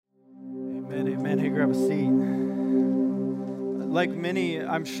Amen, amen. Hey, grab a seat. Like many,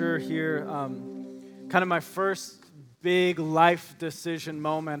 I'm sure here, kind of my first big life decision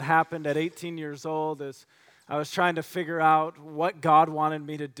moment happened at 18 years old as I was trying to figure out what God wanted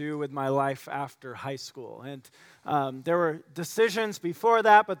me to do with my life after high school. And there were decisions before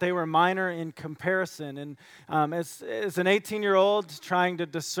that, but they were minor in comparison. And as an 18-year-old trying to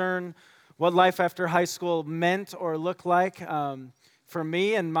discern what life after high school meant or looked like, for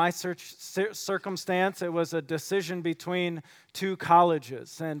me, in my circumstance, it was a decision between two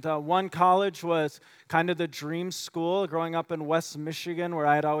colleges. And one college was kind of the dream school growing up in West Michigan, where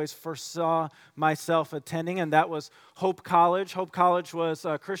I had always foresaw myself attending, and that was Hope College. Hope College was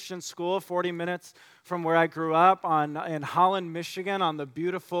a Christian school 40 minutes from where I grew up in Holland, Michigan, on the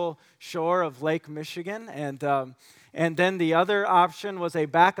beautiful shore of Lake Michigan. And then the other option was a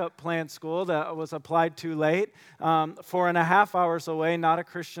backup plan school that was applied too late, 4.5 hours away, not a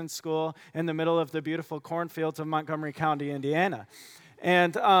Christian school, in the middle of the beautiful cornfields of Montgomery County, Indiana.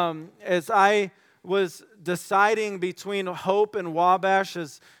 And as I was deciding between Hope and Wabash,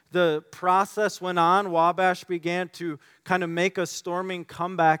 as the process went on, Wabash began to kind of make a storming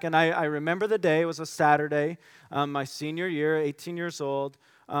comeback. And I remember the day, it was a Saturday, my senior year, 18 years old,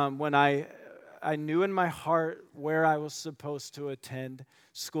 when I knew in my heart where I was supposed to attend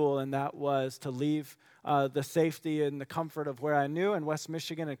school, and that was to leave the safety and the comfort of where I knew in West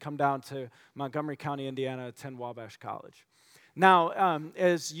Michigan and come down to Montgomery County, Indiana, attend Wabash College. Now,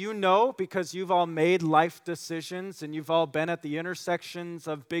 as you know, because you've all made life decisions and you've all been at the intersections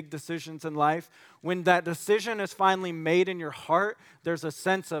of big decisions in life, when that decision is finally made in your heart, there's a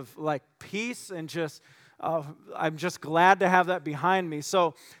sense of like peace and just I'm just glad to have that behind me.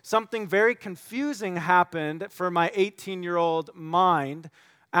 So something very confusing happened for my 18-year-old mind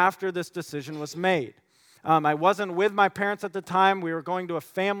after this decision was made. I wasn't with my parents at the time. We were going to a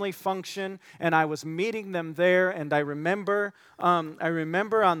family function, and I was meeting them there. And I remember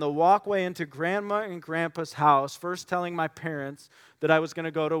on the walkway into Grandma and Grandpa's house, first telling my parents that I was going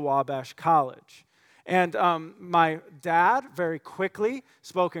to go to Wabash College. And my dad very quickly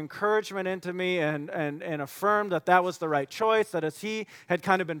spoke encouragement into me and affirmed that that was the right choice, that as he had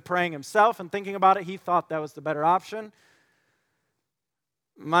kind of been praying himself and thinking about it, he thought that was the better option.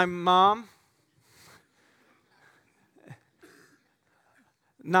 My mom,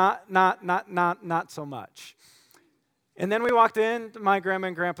 not so much. And then we walked into my grandma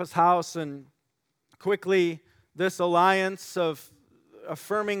and grandpa's house, and quickly this alliance of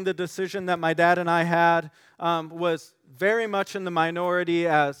affirming the decision that my dad and I had was very much in the minority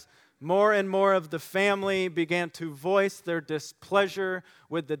as more and more of the family began to voice their displeasure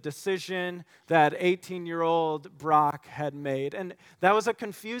with the decision that 18-year-old Brock had made. And that was a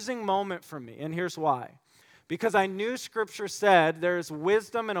confusing moment for me, and here's why. Because I knew Scripture said there is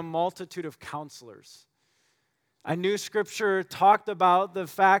wisdom in a multitude of counselors. I knew Scripture talked about the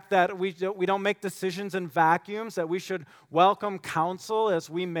fact that we don't make decisions in vacuums, that we should welcome counsel as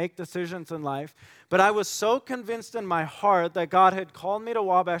we make decisions in life. But I was so convinced in my heart that God had called me to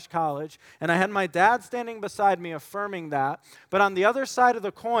Wabash College, and I had my dad standing beside me affirming that. But on the other side of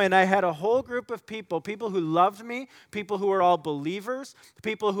the coin, I had a whole group of people who loved me, people who were all believers,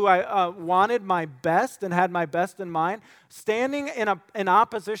 people who I wanted my best and had my best in mind, standing in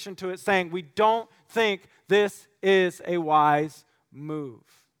opposition to it, saying, we don't think this is a wise move.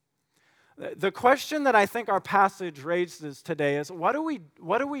 The question that I think our passage raises today is, what do we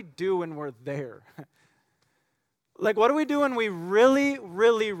do when we're there? Like, what do we do when we really,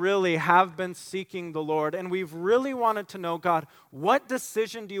 really, really have been seeking the Lord and we've really wanted to know, God, what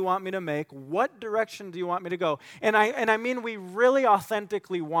decision do you want me to make? What direction do you want me to go? And I mean we really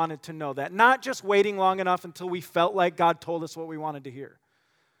authentically wanted to know that, not just waiting long enough until we felt like God told us what we wanted to hear.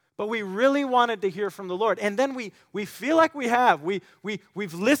 But we really wanted to hear from the Lord. And then we feel like we have.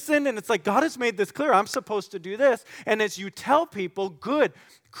 We've listened, and it's like, God has made this clear. I'm supposed to do this. And as you tell people, good,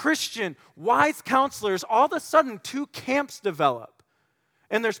 Christian, wise counselors, all of a sudden 2 camps develop.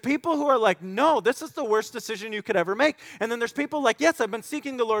 And there's people who are like, no, this is the worst decision you could ever make. And then there's people like, yes, I've been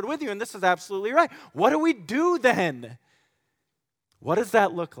seeking the Lord with you, and this is absolutely right. What do we do then? What does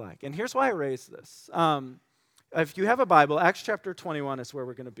that look like? And here's why I raised this. If you have a Bible, Acts chapter 21 is where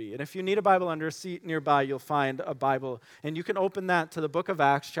we're going to be. And if you need a Bible under a seat nearby, you'll find a Bible. And you can open that to the book of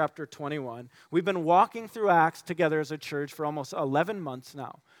Acts chapter 21. We've been walking through Acts together as a church for almost 11 months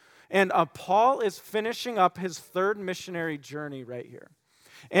now. And Paul is finishing up his 3rd missionary journey right here.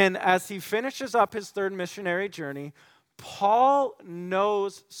 And as he finishes up his 3rd missionary journey, Paul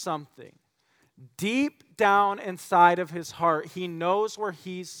knows something. Deep down inside of his heart, he knows where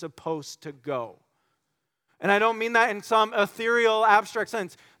he's supposed to go. And I don't mean that in some ethereal, abstract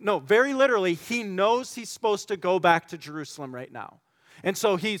sense. No, very literally, he knows he's supposed to go back to Jerusalem right now. And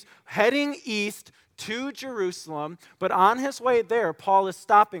so he's heading east to Jerusalem, but on his way there, Paul is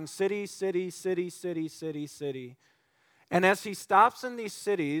stopping city, city, city, city, city, city. And as he stops in these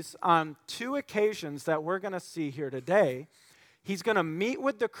cities on two occasions that we're going to see here today, he's going to meet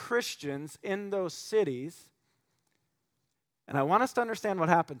with the Christians in those cities. And I want us to understand what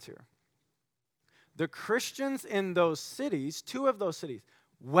happens here. The Christians in those cities, two of those cities,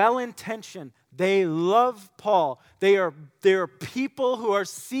 well-intentioned, they love Paul. They are people who are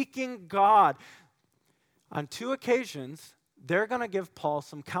seeking God. On two occasions, they're going to give Paul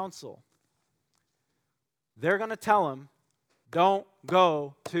some counsel. They're going to tell him, don't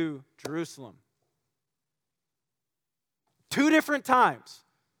go to Jerusalem. Two different times.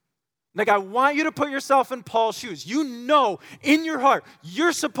 Like, I want you to put yourself in Paul's shoes. You know in your heart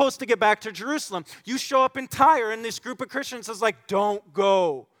you're supposed to get back to Jerusalem. You show up in Tyre, and this group of Christians is like, don't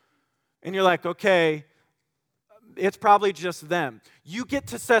go. And you're like, okay, it's probably just them. You get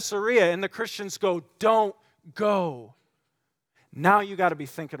to Caesarea, and the Christians go, don't go. Now you got to be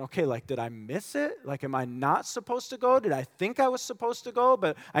thinking, okay, like, did I miss it? Like, am I not supposed to go? Did I think I was supposed to go?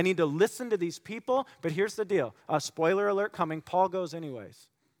 But I need to listen to these people. But here's the deal. Spoiler alert coming. Paul goes anyways.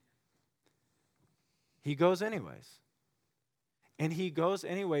 He goes anyways. And he goes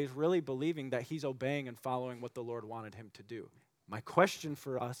anyways really believing that he's obeying and following what the Lord wanted him to do. My question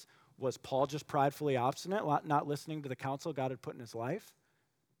for us, was Paul just pridefully obstinate, not listening to the counsel God had put in his life?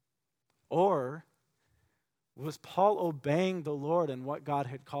 Or was Paul obeying the Lord and what God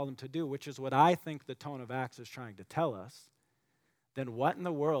had called him to do, which is what I think the tone of Acts is trying to tell us? Then what in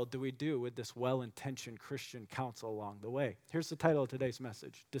the world do we do with this well-intentioned Christian counsel along the way? Here's the title of today's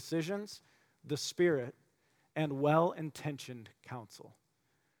message: Decisions, the Spirit, and well-intentioned counsel.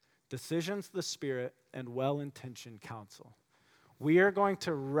 Decisions, the Spirit, and well-intentioned counsel. We are going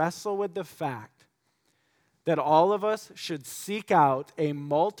to wrestle with the fact that all of us should seek out a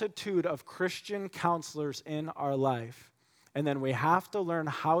multitude of Christian counselors in our life, and then we have to learn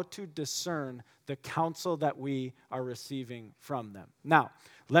how to discern the counsel that we are receiving from them. Now,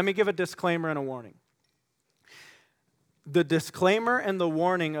 let me give a disclaimer and a warning. The disclaimer and the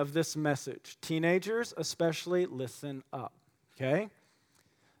warning of this message, teenagers especially, listen up, okay?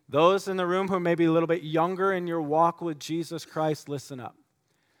 Those in the room who may be a little bit younger in your walk with Jesus Christ, listen up.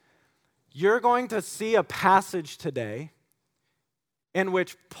 You're going to see a passage today in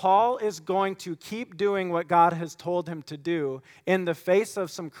which Paul is going to keep doing what God has told him to do in the face of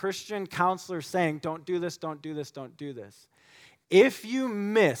some Christian counselors saying, don't do this, don't do this, don't do this. If you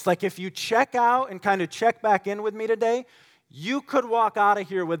miss, like if you check out and kind of check back in with me today, you could walk out of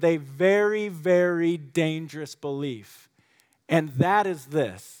here with a very, very dangerous belief. And that is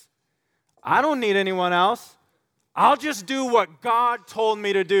this: I don't need anyone else. I'll just do what God told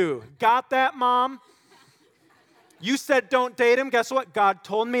me to do. Got that, Mom? You said don't date him. Guess what? God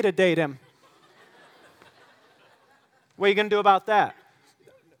told me to date him. What are you going to do about that?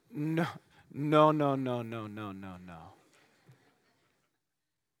 No.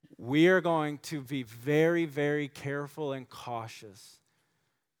 We are going to be very, very careful and cautious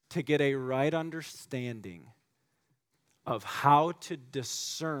to get a right understanding of how to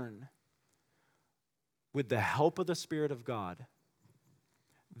discern, with the help of the Spirit of God,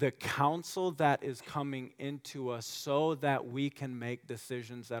 the counsel that is coming into us so that we can make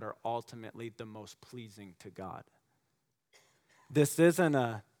decisions that are ultimately the most pleasing to God. This isn't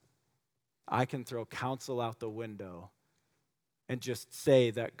I can throw counsel out the window and just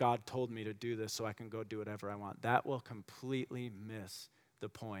say that God told me to do this so I can go do whatever I want. That will completely miss the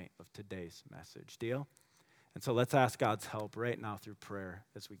point of today's message. Deal? And so let's ask God's help right now through prayer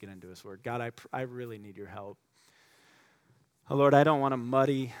as we get into His Word. God, I really need your help. Oh, Lord, I don't want to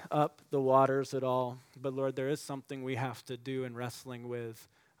muddy up the waters at all, but Lord, there is something we have to do in wrestling with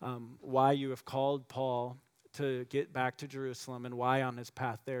why you have called Paul to get back to Jerusalem and why on his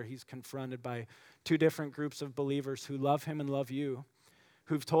path there he's confronted by two different groups of believers who love him and love you,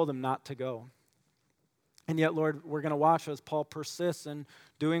 who've told him not to go. And yet, Lord, we're going to watch as Paul persists in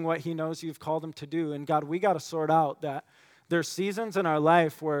doing what he knows you've called him to do. And God, we got to sort out that there's seasons in our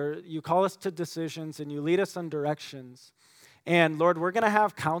life where you call us to decisions and you lead us in directions. And Lord, we're going to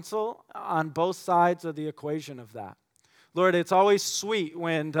have counsel on both sides of the equation of that. Lord, it's always sweet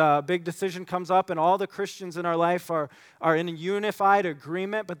when a big decision comes up and all the Christians in our life are in a unified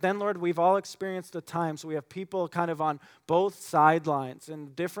agreement. But then, Lord, we've all experienced the times we have people kind of on both sidelines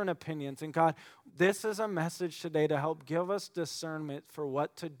and different opinions. And God, this is a message today to help give us discernment for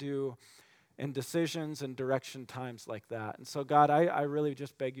what to do in decisions and direction times like that. And so, God, I really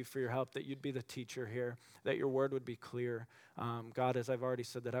just beg you for your help, that you'd be the teacher here, that your word would be clear. God, as I've already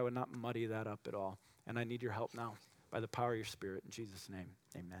said, that I would not muddy that up at all. And I need your help now by the power of your Spirit. In Jesus' name,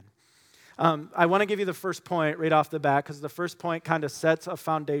 amen. I want to give you the first point right off the bat, because the first point kind of sets a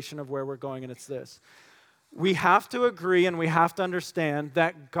foundation of where we're going, and it's this. We have to agree and we have to understand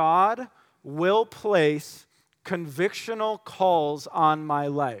that God will place convictional calls on my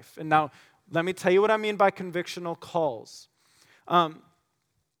life. And now, let me tell you what I mean by convictional calls. To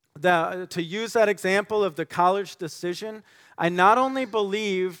use that example of the college decision, I not only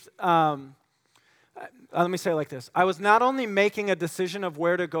believed, let me say it like this. I was not only making a decision of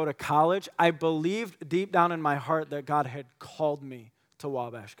where to go to college, I believed deep down in my heart that God had called me to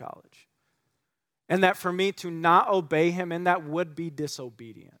Wabash College. And that for me to not obey him in that would be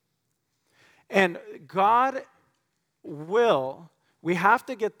disobedient. And God will, we have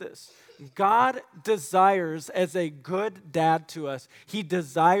to get this. God desires, as a good dad to us, he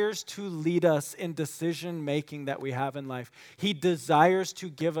desires to lead us in decision making that we have in life. He desires to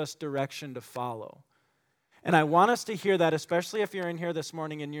give us direction to follow. And I want us to hear that, especially if you're in here this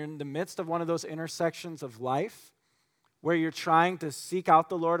morning and you're in the midst of one of those intersections of life where you're trying to seek out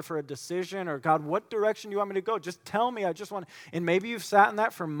the Lord for a decision, or God, what direction do you want me to go? Just tell me. I just want, and maybe you've sat in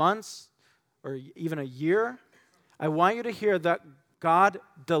that for months or even a year. I want you to hear that God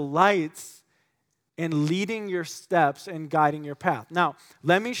delights in leading your steps and guiding your path. Now,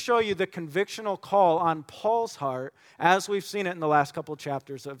 let me show you the convictional call on Paul's heart as we've seen it in the last couple of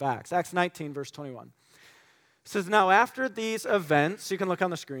chapters of Acts. Acts 19, verse 21. It says, now after these events, you can look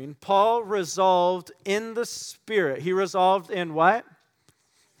on the screen, Paul resolved in the Spirit. He resolved in what?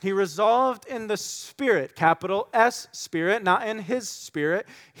 He resolved in the Spirit, capital S Spirit, not in his spirit.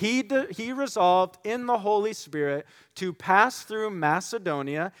 He resolved in the Holy Spirit to pass through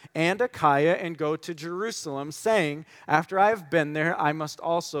Macedonia and Achaia and go to Jerusalem, saying, after I have been there, I must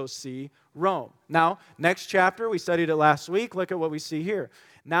also see Rome. Now, next chapter, we studied it last week. Look at what we see here.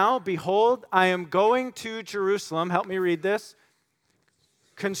 Now, behold, I am going to Jerusalem. Help me read this.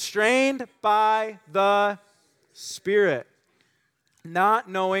 Constrained by the Spirit, not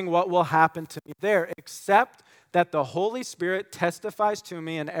knowing what will happen to me there, except that the Holy Spirit testifies to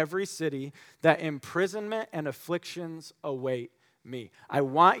me in every city that imprisonment and afflictions await me. I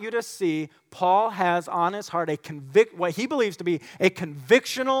want you to see Paul has on his heart what he believes to be a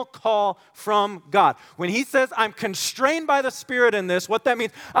convictional call from God. When he says, I'm constrained by the Spirit in this, what that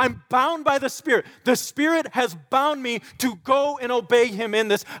means, I'm bound by the Spirit. The Spirit has bound me to go and obey him in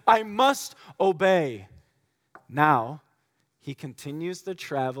this. I must obey. Now, he continues to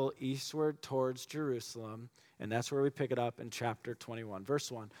travel eastward towards Jerusalem, and that's where we pick it up in chapter 21,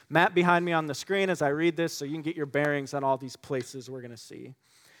 verse 1. Matt behind me on the screen as I read this so you can get your bearings on all these places we're going to see. It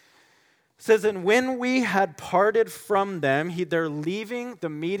says, and when we had parted from them, they're leaving the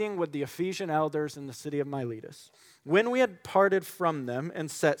meeting with the Ephesian elders in the city of Miletus. When we had parted from them and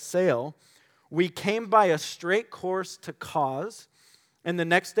set sail, we came by a straight course to Cos, and the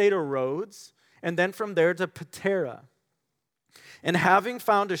next day to Rhodes, and then from there to Patara. And having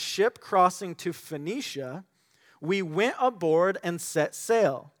found a ship crossing to Phoenicia, we went aboard and set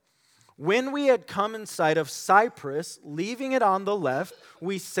sail. When we had come in sight of Cyprus, leaving it on the left,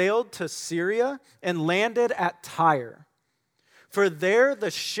 we sailed to Syria and landed at Tyre. For there the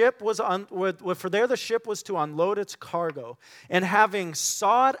ship was to unload its cargo. And having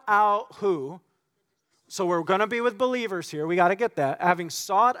sought out who? So we're going to be with believers here. We got to get that. Having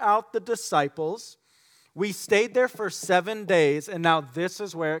sought out the disciples, we stayed there for 7 days, and now this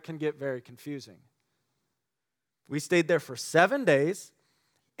is where it can get very confusing. We stayed there for 7 days,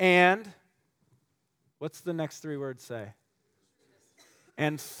 and what's the next 3 words say?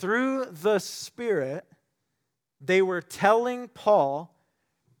 And through the Spirit, they were telling Paul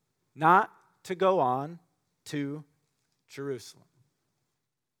not to go on to Jerusalem.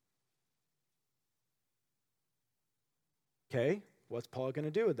 Okay, what's Paul going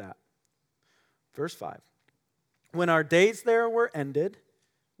to do with that? Verse 5. When our days there were ended,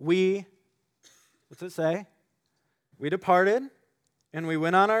 what's it say? We departed, and we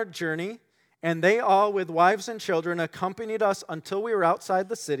went on our journey, and they all with wives and children accompanied us until we were outside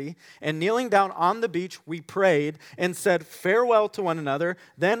the city, and kneeling down on the beach, we prayed and said farewell to one another.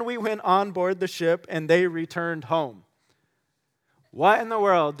 Then we went on board the ship, and they returned home. What in the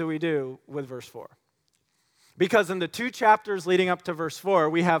world do we do with verse 4? Because in the 2 chapters leading up to verse 4,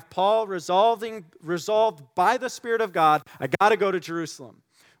 we have Paul resolved by the Spirit of God, I got to go to Jerusalem.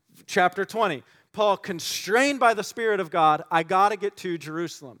 Chapter 20, Paul constrained by the Spirit of God, I got to get to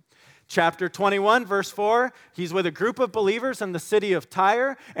Jerusalem. Chapter 21, verse 4, he's with a group of believers in the city of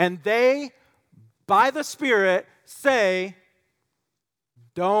Tyre, and they by the Spirit say,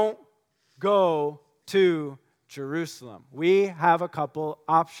 don't go to Jerusalem. We have a couple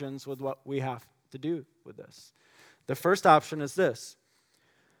options with what we have to do with this. The first option is this.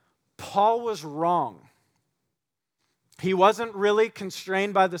 Paul was wrong. He wasn't really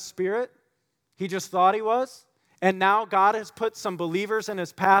constrained by the Spirit. He just thought he was. And now God has put some believers in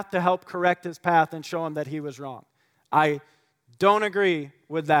his path to help correct his path and show him that he was wrong. I don't agree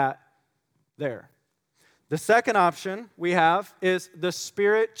with that there. The second option we have is the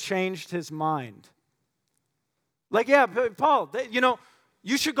Spirit changed his mind. Like, yeah, Paul,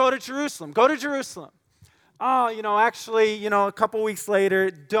 you should go to Jerusalem. Go to Jerusalem. Oh, actually, a couple weeks later,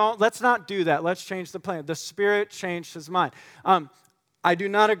 let's not do that. Let's change the plan. The Spirit changed his mind. I do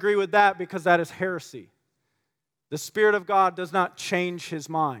not agree with that because that is heresy. The Spirit of God does not change his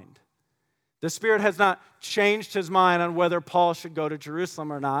mind. The Spirit has not changed his mind on whether Paul should go to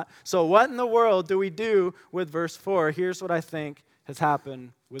Jerusalem or not. So what in the world do we do with verse 4? Here's what I think has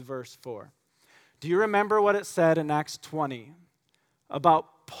happened with verse 4. Do you remember what it said in Acts 20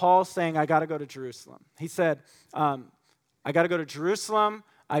 about Paul saying, I got to go to Jerusalem? He said, I got to go to Jerusalem.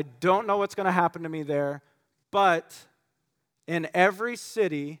 I don't know what's going to happen to me there, but in every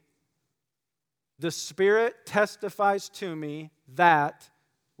city, the Spirit testifies to me that,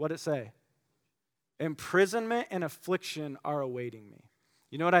 what did it say? Imprisonment and affliction are awaiting me.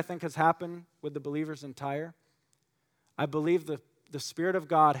 You know what I think has happened with the believers in Tyre? I believe the Spirit of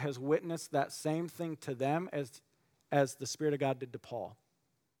God has witnessed that same thing to them as the Spirit of God did to Paul.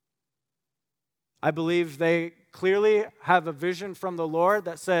 I believe they clearly have a vision from the Lord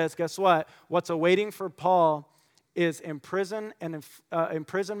that says, guess what? What's awaiting for Paul is imprisonment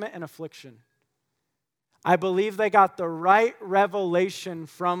and affliction. I believe they got the right revelation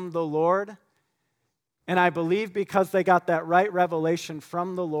from the Lord. And I believe because they got that right revelation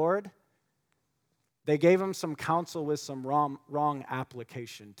from the Lord, they gave him some counsel with some wrong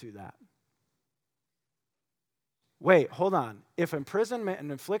application to that. Wait, hold on. If imprisonment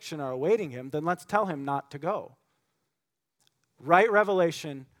and affliction are awaiting him, then let's tell him not to go. Right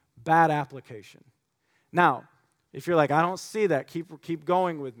revelation, bad application. Now, if you're like, I don't see that, keep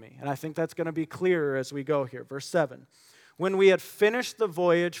going with me. And I think that's going to be clearer as we go here. Verse 7. When we had finished the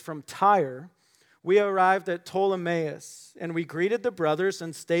voyage from Tyre, we arrived at Ptolemais, and we greeted the brothers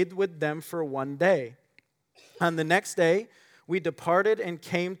and stayed with them for one day. On the next day, we departed and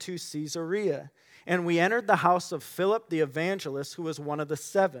came to Caesarea. And we entered the house of Philip the evangelist, who was one of the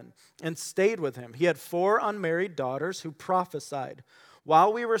 7, and stayed with him. He had 4 unmarried daughters who prophesied.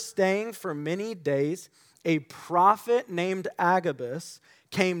 While we were staying for many days, a prophet named Agabus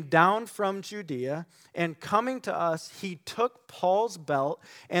came down from Judea, and coming to us, he took Paul's belt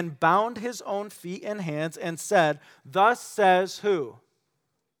and bound his own feet and hands and said, thus says who?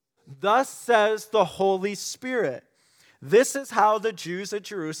 Thus says the Holy Spirit. This is how the Jews at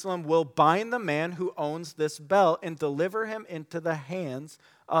Jerusalem will bind the man who owns this belt and deliver him into the hands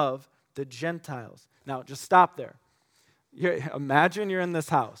of the Gentiles. Now, just stop there. Imagine you're in this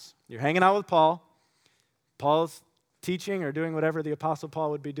house. You're hanging out with Paul. Paul's teaching or doing whatever the Apostle Paul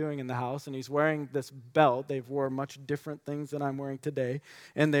would be doing in the house, and he's wearing this belt. They've wore much different things than I'm wearing today.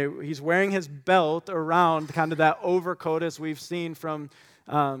 And he's wearing his belt around kind of that overcoat as we've seen from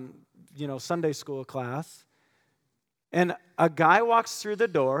Sunday school class. And a guy walks through the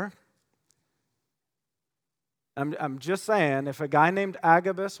door. I'm just saying, if a guy named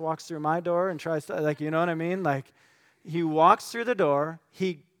Agabus walks through my door and tries to, you know what I mean? He walks through the door,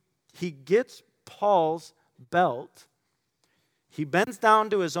 he gets Paul's belt, he bends down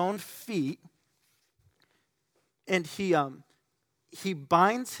to his own feet, and he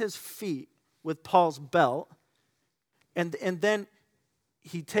binds his feet with Paul's belt, and then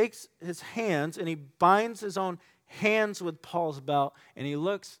he takes his hands and he binds his own hands with Paul's belt, and he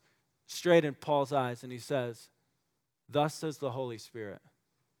looks straight in Paul's eyes and he says, thus says the Holy Spirit,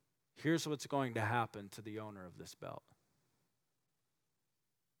 here's what's going to happen to the owner of this belt.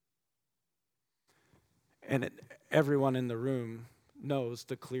 And everyone in the room knows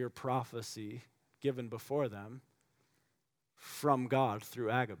the clear prophecy given before them from God through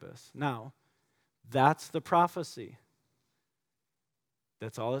Agabus. Now, that's the prophecy.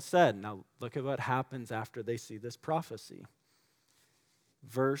 That's all it said. Now, look at what happens after they see this prophecy.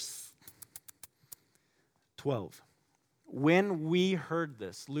 Verse 12. When we heard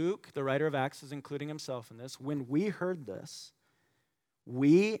this, Luke, the writer of Acts, is including himself in this. When we heard this,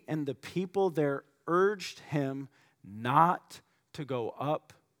 we and the people there urged him not to go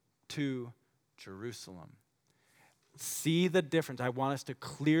up to Jerusalem. See the difference. I want us to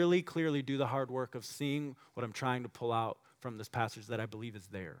clearly do the hard work of seeing what I'm trying to pull out from this passage that I believe is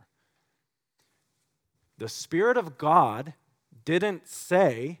there. the Spirit of God didn't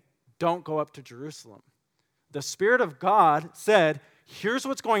say, don't go up to Jerusalem. The Spirit of God said, here's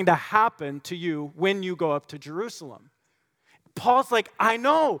what's going to happen to you when you go up to Jerusalem. Paul's like, I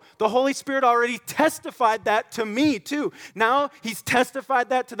know, the Holy Spirit already testified that to me too. Now he's testified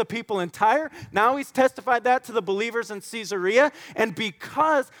that to the people in Tyre. Now he's testified that to the believers in Caesarea. And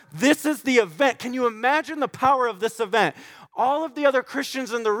because this is the event, can you imagine the power of this event? All of the other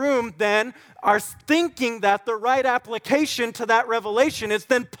Christians in the room then are thinking that the right application to that revelation is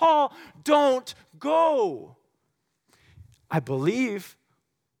then, Paul, don't go. I believe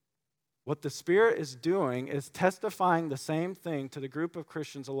what the Spirit is doing is testifying the same thing to the group of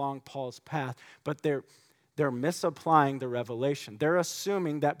Christians along Paul's path, but they're misapplying the revelation. They're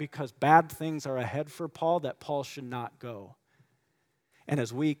assuming that because bad things are ahead for Paul, that Paul should not go. And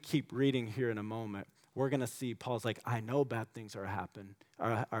as we keep reading here in a moment, we're going to see Paul's like, I know bad things are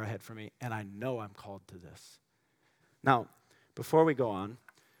ahead for me, and I know I'm called to this. Now, before we go on,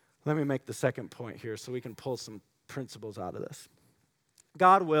 let me make the second point here so we can pull some principles out of this.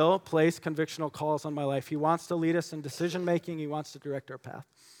 God will place convictional calls on my life. He wants to lead us in decision-making. He wants to direct our path.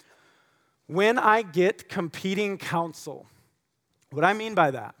 When I get competing counsel, what I mean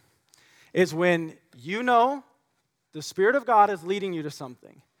by that is when you know the Spirit of God is leading you to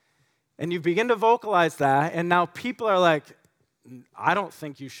something, and you begin to vocalize that, and now people are like, I don't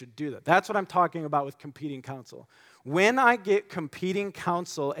think you should do that. That's what I'm talking about with competing counsel. When I get competing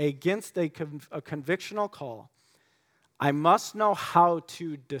counsel against a convictional call, I must know how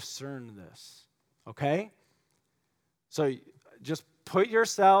to discern this, okay? So just put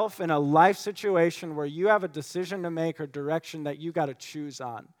yourself in a life situation where you have a decision to make or direction that you got to choose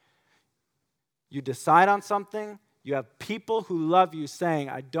on. You decide on something, you have people who love you saying,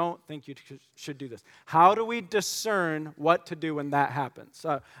 I don't think you should do this. How do we discern what to do when that happens?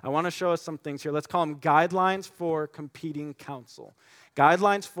 So I want to show us some things here. Let's call them guidelines for competing counsel.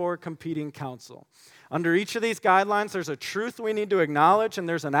 Guidelines for competing counsel. Under each of these guidelines, there's a truth we need to acknowledge and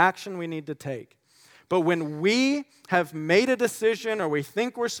there's an action we need to take. But when we have made a decision or we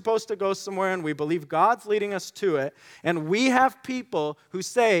think we're supposed to go somewhere and we believe God's leading us to it, and we have people who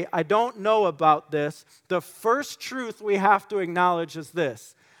say, I don't know about this, the first truth we have to acknowledge is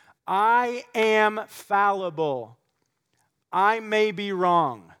this: I am fallible. I may be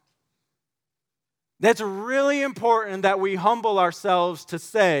wrong. That's really important that we humble ourselves to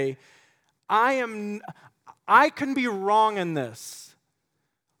say, I can be wrong in this.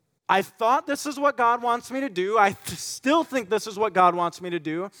 I thought this is what God wants me to do. I still think this is what God wants me to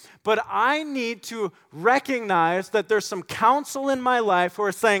do. But I need to recognize that there's some counsel in my life who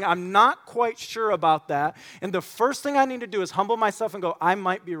are saying, I'm not quite sure about that. And the first thing I need to do is humble myself and go, I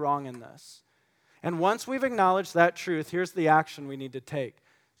might be wrong in this. And once we've acknowledged that truth, here's the action we need to take.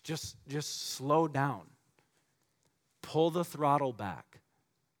 Just slow down. Pull the throttle back.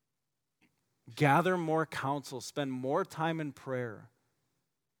 Gather more counsel. Spend more time in prayer.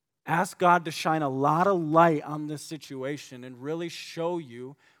 Ask God to shine a lot of light on this situation and really show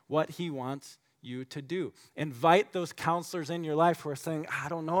you what He wants you to do. Invite those counselors in your life who are saying, I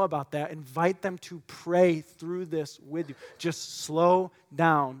don't know about that. Invite them to pray through this with you. Just slow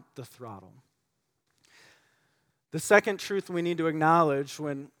down the throttle. The second truth we need to acknowledge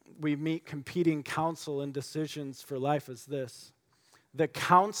when we meet competing counsel and decisions for life is this: the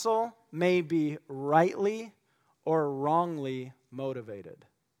counsel may be rightly or wrongly motivated.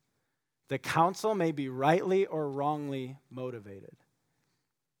 The counsel may be rightly or wrongly motivated.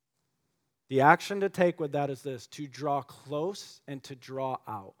 The action to take with that is this: to draw close and to draw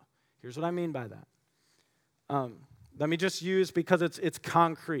out. Here's what I mean by that. Let me just use, because it's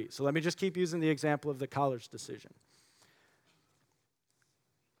concrete, so let me just keep using the example of the college decision.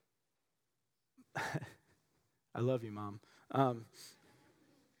 I love you, Mom.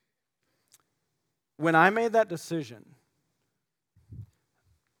 When I made that decision,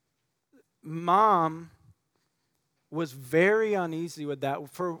 Mom was very uneasy with that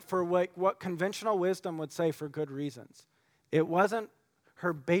for what conventional wisdom would say for good reasons. It wasn't,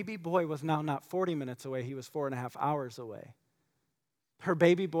 her baby boy was now not 40 minutes away, he was 4.5 hours away. Her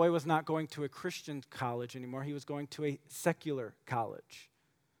baby boy was not going to a Christian college anymore, he was going to a secular college.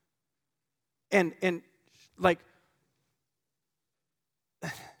 And like,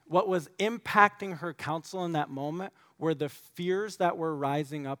 what was impacting her counsel in that moment were the fears that were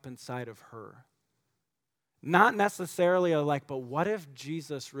rising up inside of her. Not necessarily but what if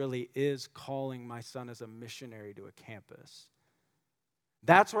Jesus really is calling my son as a missionary to a campus?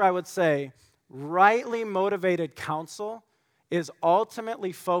 That's where I would say rightly motivated counsel is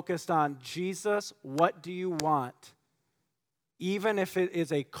ultimately focused on Jesus, what do you want? even if it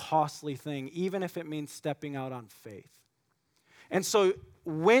is a costly thing, even if it means stepping out on faith. And so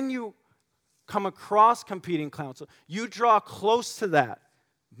when you come across competing counsel, you draw close to that.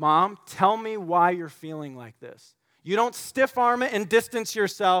 Mom, tell me why you're feeling like this. You don't stiff arm it and distance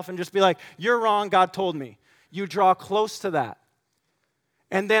yourself and just be like, you're wrong, God told me. You draw close to that.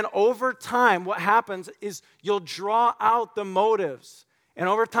 And then over time, what happens is you'll draw out the motives. And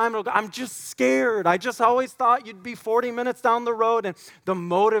over time, it'll go, I'm just scared. I just always thought you'd be 40 minutes down the road, and the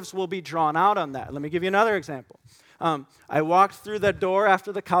motives will be drawn out on that. Let me give you another example. I walked through that door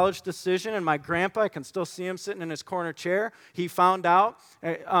after the college decision, and my grandpa, I can still see him sitting in his corner chair. He found out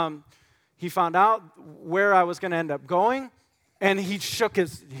where I was going to end up going, and he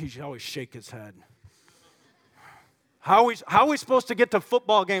always shake his head. How are we supposed to get to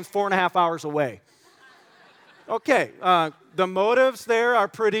football games 4.5 hours away? Okay, the motives there are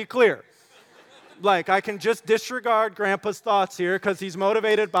pretty clear. Like, I can just disregard Grandpa's thoughts here because he's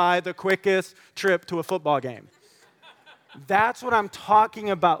motivated by the quickest trip to a football game. That's what I'm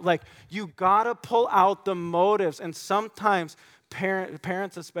talking about. Like, you got to pull out the motives. And sometimes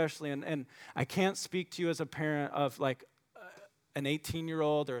parents especially, and I can't speak to you as a parent of like an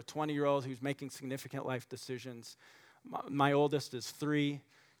 18-year-old or a 20-year-old who's making significant life decisions. My oldest is 3.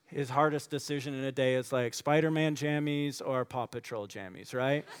 His hardest decision in a day is like Spider-Man jammies or Paw Patrol jammies,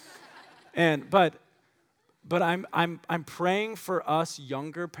 right? But I'm praying for us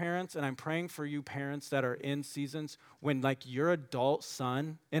younger parents, and I'm praying for you parents that are in seasons when like your adult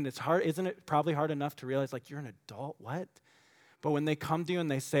son, and it's hard, isn't it probably hard enough to realize like you're an adult, what? But when they come to you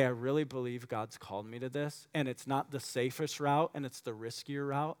and they say, I really believe God's called me to this, and it's not the safest route and it's the riskier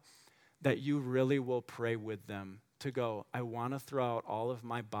route, that you really will pray with them to go, I want to throw out all of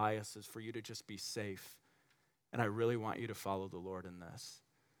my biases for you to just be safe, and I really want you to follow the Lord in this.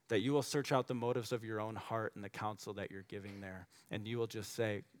 That you will search out the motives of your own heart and the counsel that you're giving there. And you will just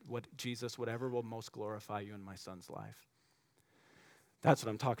say, Jesus, whatever will most glorify you in my son's life. That's what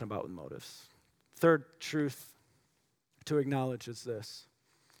I'm talking about with motives. Third truth to acknowledge is this,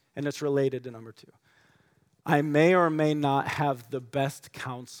 and it's related to number 2. I may or may not have the best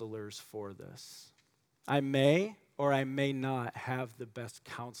counselors for this. I may or I may not have the best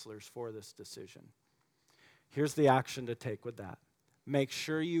counselors for this decision. Here's the action to take with that. Make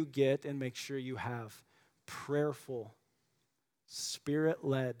sure you get and make sure you have prayerful,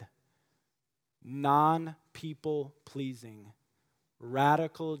 Spirit-led, non-people-pleasing,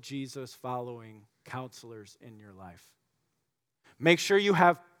 radical Jesus-following counselors in your life. Make sure you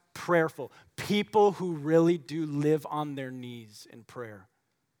have prayerful, people who really do live on their knees in prayer,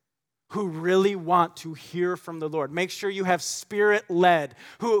 who really want to hear from the Lord. Make sure you have Spirit-led,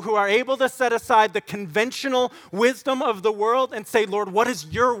 who are able to set aside the conventional wisdom of the world and say, Lord, what is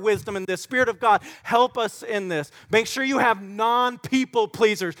your wisdom in this? Spirit of God, help us in this. Make sure you have non-people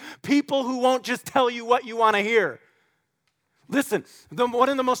pleasers, people who won't just tell you what you want to hear. Listen, one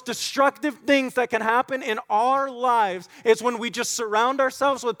of the most destructive things that can happen in our lives is when we just surround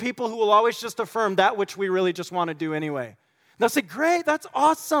ourselves with people who will always just affirm that which we really just want to do anyway. They'll say, great, that's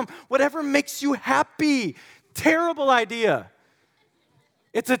awesome. Whatever makes you happy. Terrible idea.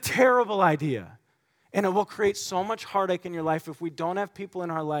 It's a terrible idea. And it will create so much heartache in your life if we don't have people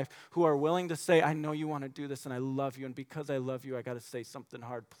in our life who are willing to say, I know you want to do this and I love you. And because I love you, I got to say something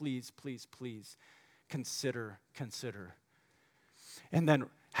hard. Please, please, please consider. And then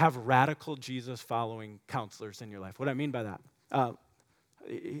have radical Jesus-following counselors in your life. What I mean by that,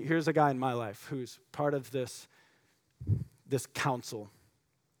 here's a guy in my life who's part of this council.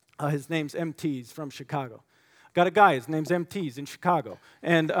 His name's MT. He's from Chicago. Got a guy, his name's MT. He's in Chicago.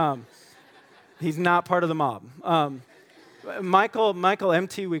 And he's not part of the mob. Michael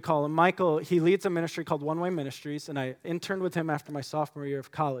MT, we call him. Michael, he leads a ministry called One Way Ministries, and I interned with him after my sophomore year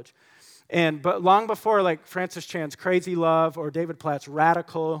of college. But long before like Francis Chan's Crazy Love or David Platt's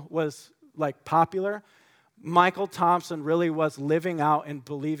Radical was like popular, Michael Thompson really was living out and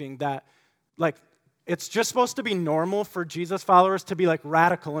believing that like it's just supposed to be normal for Jesus followers to be like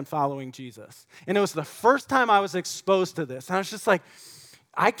radical in following Jesus. And it was the first time I was exposed to this. And I was just like,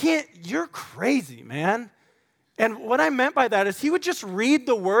 you're crazy, man. And what I meant by that is he would just read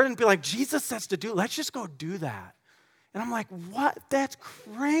the word and be like, Jesus says to do, let's just go do that. And I'm like, what? That's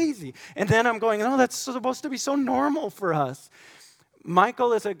crazy. And then I'm going, no, that's supposed to be so normal for us.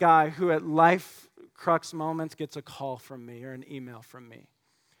 Michael is a guy who at life crux moments gets a call from me or an email from me.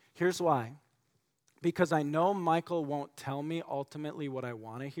 Here's why. Because I know Michael won't tell me ultimately what I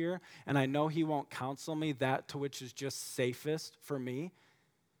want to hear, and I know he won't counsel me that to which is just safest for me.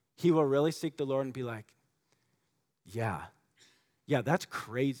 He will really seek the Lord and be like, yeah, that's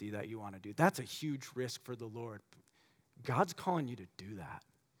crazy that you want to do. That's a huge risk for the Lord. God's calling you to do that.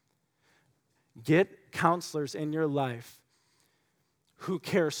 Get counselors in your life who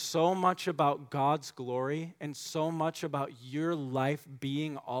care so much about God's glory and so much about your life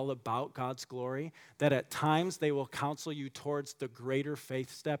being all about God's glory that at times they will counsel you towards the greater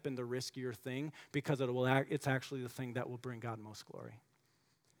faith step and the riskier thing because it's actually the thing that will bring God most glory.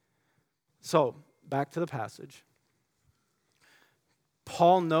 So, back to the passage.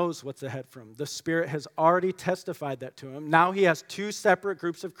 Paul knows what's ahead for him. The Spirit has already testified that to him. Now he has two separate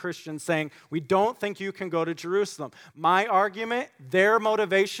groups of Christians saying, we don't think you can go to Jerusalem. My argument, their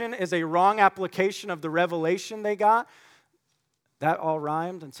motivation is a wrong application of the revelation they got. That all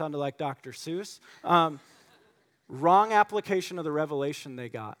rhymed and sounded like Dr. Seuss. Wrong application of the revelation they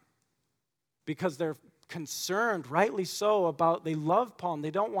got. Because they're concerned, rightly so, about they love Paul and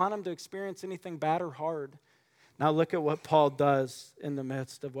they don't want him to experience anything bad or hard. Now look at what Paul does in the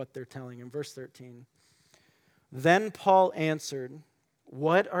midst of what they're telling him. Verse 13. Then Paul answered,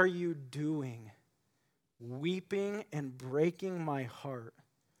 what are you doing, weeping and breaking my heart?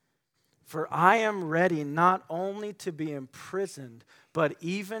 For I am ready not only to be imprisoned, but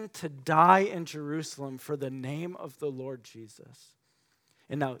even to die in Jerusalem for the name of the Lord Jesus.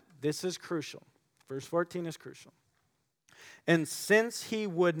 And now this is crucial. Verse 14 is crucial. And since he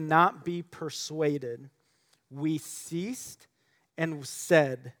would not be persuaded, we ceased and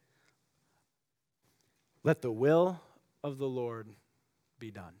said, let the will of the Lord be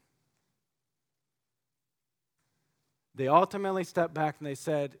done. They ultimately stepped back and they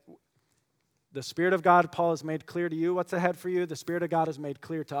said, the Spirit of God, Paul, has made clear to you what's ahead for you. The Spirit of God has made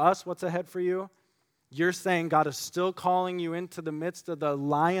clear to us what's ahead for you. You're saying God is still calling you into the midst of the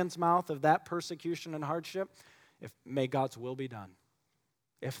lion's mouth of that persecution and hardship. May God's will be done.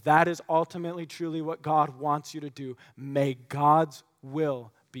 If that is ultimately truly what God wants you to do, may God's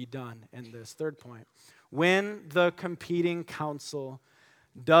will be done in this. Third point, when the competing counsel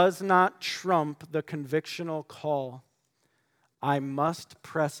does not trump the convictional call, I must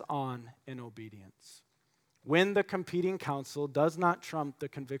press on in obedience. When the competing counsel does not trump the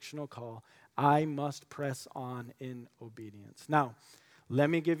convictional call, I must press on in obedience. Now, let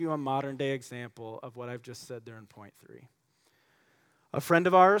me give you a modern day example of what I've just said there in point 3. A friend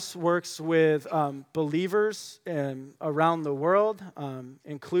of ours works with believers around the world,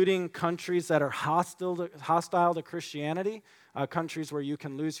 including countries that are hostile to Christianity, countries where you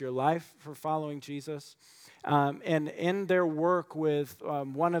can lose your life for following Jesus. And in their work with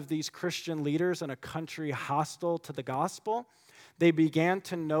one of these Christian leaders in a country hostile to the gospel, they began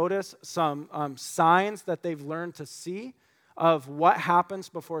to notice some signs that they've learned to see of what happens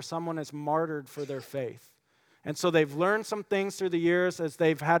before someone is martyred for their faith. And so they've learned some things through the years as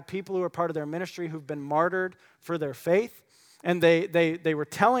they've had people who are part of their ministry who've been martyred for their faith. And they were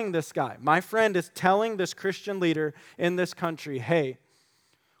telling this guy, my friend is telling this Christian leader in this country, hey,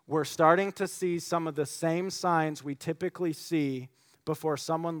 we're starting to see some of the same signs we typically see before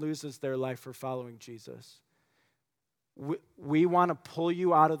someone loses their life for following Jesus. We want to pull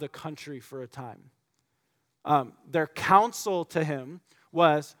you out of the country for a time. Their counsel to him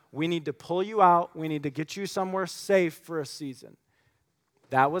was, we need to pull you out, we need to get you somewhere safe for a season.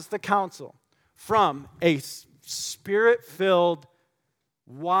 That was the counsel from a Spirit-filled,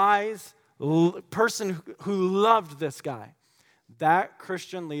 wise person who loved this guy. That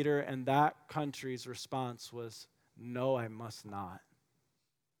Christian leader and that country's response was, no, I must not.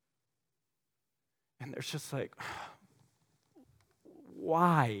 And they're just like,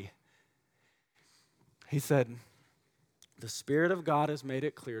 why? He said, the Spirit of God has made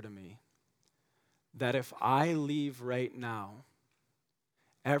it clear to me that if I leave right now,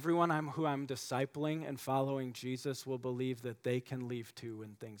 everyone who I'm discipling and following Jesus will believe that they can leave too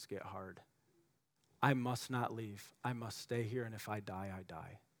when things get hard. I must not leave. I must stay here, and if I die, I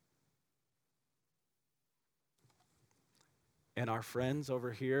die. And our friends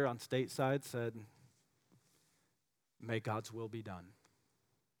over here on stateside said, may God's will be done.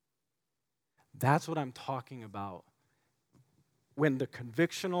 That's what I'm talking about. When the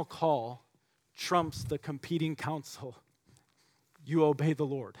convictional call trumps the competing counsel, you obey the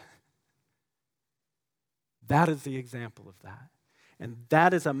Lord. That is the example of that. And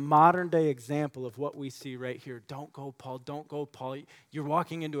that is a modern day example of what we see right here. Don't go, Paul. Don't go, Paul. You're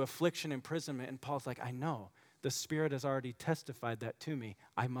walking into affliction, imprisonment. And Paul's like, I know. The Spirit has already testified that to me.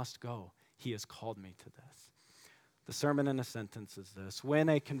 I must go. He has called me to this. The sermon in a sentence is this. When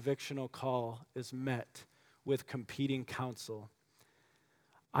a convictional call is met with competing counsel,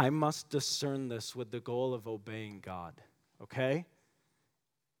 I must discern this with the goal of obeying God. Okay?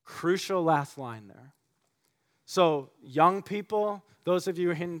 Crucial last line there. So, young people, those of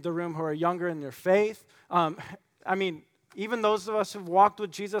you in the room who are younger in their faith, even those of us who've walked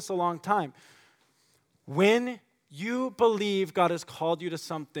with Jesus a long time. When you believe God has called you to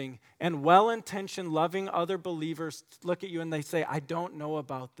something, and well-intentioned, loving other believers look at you and they say, I don't know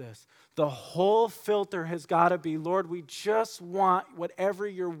about this. The whole filter has got to be, Lord, we just want whatever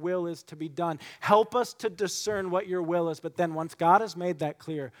your will is to be done. Help us to discern what your will is. But then once God has made that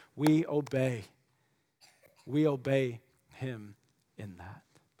clear, we obey. We obey him in that.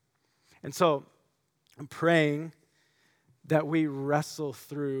 And so I'm praying that we wrestle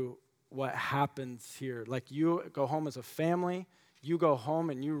through what happens here. Like you go home as a family, you go home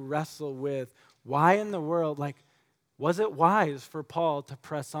and you wrestle with why in the world, like, was it wise for Paul to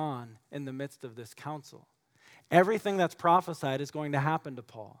press on in the midst of this council? Everything that's prophesied is going to happen to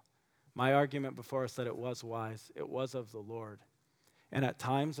Paul. My argument before said it was wise. It was of the Lord. And at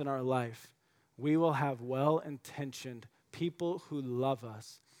times in our life, we will have well-intentioned people who love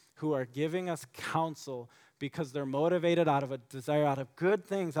us, who are giving us counsel because they're motivated out of a desire, out of good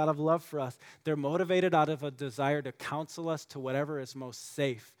things, out of love for us. They're motivated out of a desire to counsel us to whatever is most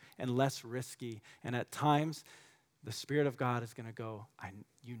safe and less risky. And at times, the Spirit of God is going to go,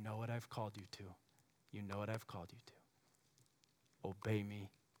 you know what I've called you to. You know what I've called you to. Obey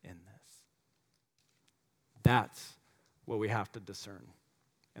me in this. That's what we have to discern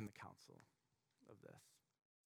in the counsel of this.